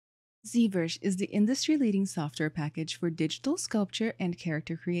ZBrush is the industry-leading software package for digital sculpture and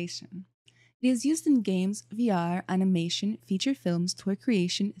character creation. It is used in games, VR, animation, feature films, toy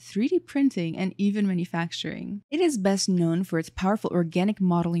creation, 3D printing, and even manufacturing. It is best known for its powerful organic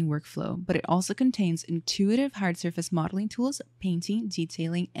modeling workflow, but it also contains intuitive hard surface modeling tools, painting,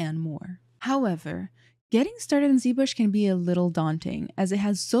 detailing, and more. However, getting started in ZBrush can be a little daunting as it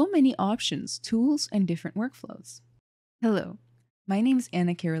has so many options, tools, and different workflows. Hello, my name is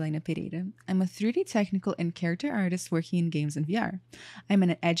Anna Carolina Pereira. I'm a 3D technical and character artist working in games and VR. I'm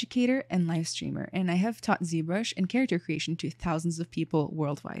an educator and live streamer, and I have taught ZBrush and character creation to thousands of people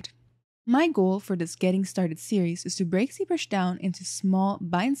worldwide. My goal for this Getting Started series is to break ZBrush down into small,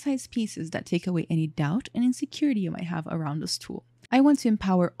 bite-sized pieces that take away any doubt and insecurity you might have around this tool. I want to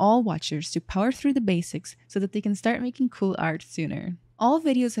empower all watchers to power through the basics so that they can start making cool art sooner. All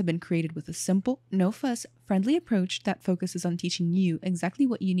videos have been created with a simple, no-fuss, friendly approach that focuses on teaching you exactly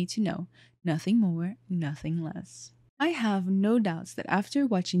what you need to know, nothing more, nothing less. I have no doubts that after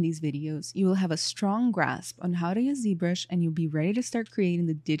watching these videos, you will have a strong grasp on how to use ZBrush and you'll be ready to start creating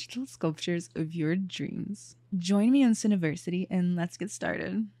the digital sculptures of your dreams. Join me on Cineversity and let's get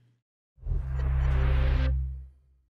started.